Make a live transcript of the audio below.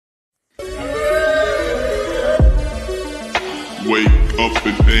Wake up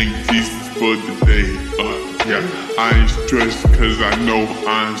and thank Jesus for the day. Yeah, I ain't stressed cause I know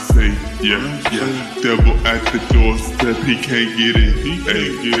I'm safe. Yeah. Devil at the doorstep, he can't get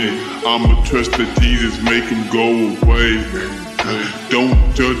in. I'ma trust that Jesus make him go away. Don't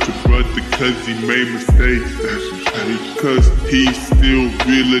judge a brother cause he made mistakes, cause he's still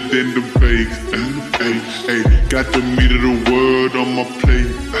realer than the fakes. Got the meat of the world on my plate.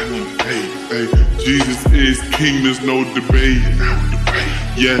 Jesus is king, there's no debate.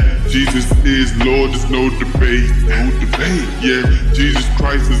 Yeah, Jesus is Lord, there's no debate. Yeah, Jesus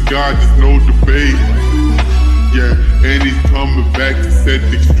Christ is God, there's no debate. Yeah, and he's coming back to set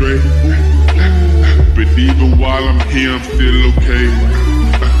things straight. But even while I'm here, I'm still okay.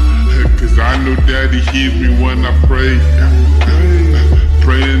 Cause I know Daddy hears me when I pray.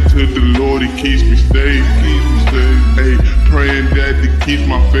 Praying to the Lord, he keeps me safe. Praying that he keeps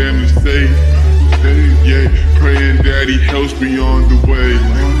my family safe. Yeah, praying that he helps me on the way.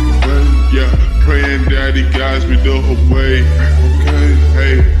 Yeah, praying that he guides me the whole way.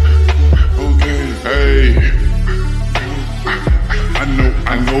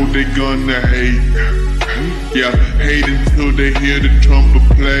 I know they gonna hate. Yeah, hate until they hear the trumpet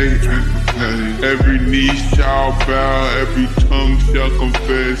play. Every knee shall bow, every tongue shall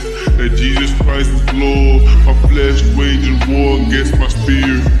confess that Jesus Christ is Lord. My flesh waging war against my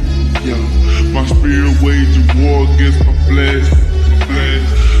spirit. Yeah, my spirit waging war against my flesh.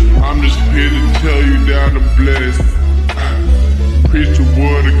 I'm just here to tell you that I'm blessed. Preach the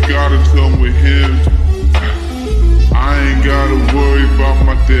word of God until I'm with him. I ain't gotta worry about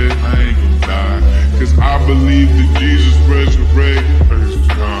my death. I ain't gonna die, cause I believe that Jesus resurrection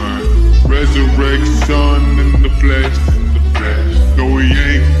in the flesh. No, he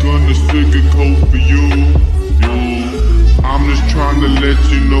ain't gonna sugarcoat for you. I'm just trying to let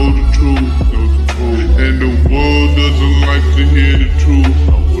you know the truth. And the world doesn't like to hear the truth.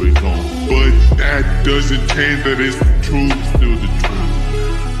 But that doesn't change that it's the truth. Still the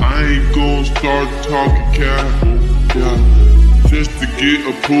truth. I ain't gonna start talking cap. Just to get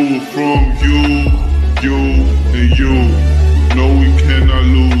approval from you. No, we cannot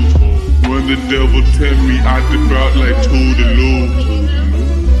lose. When the devil tell me I about like two to lose.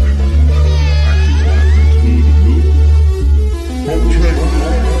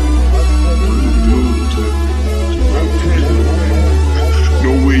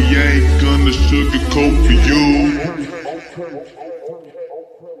 No, we ain't gonna sugarcoat for you.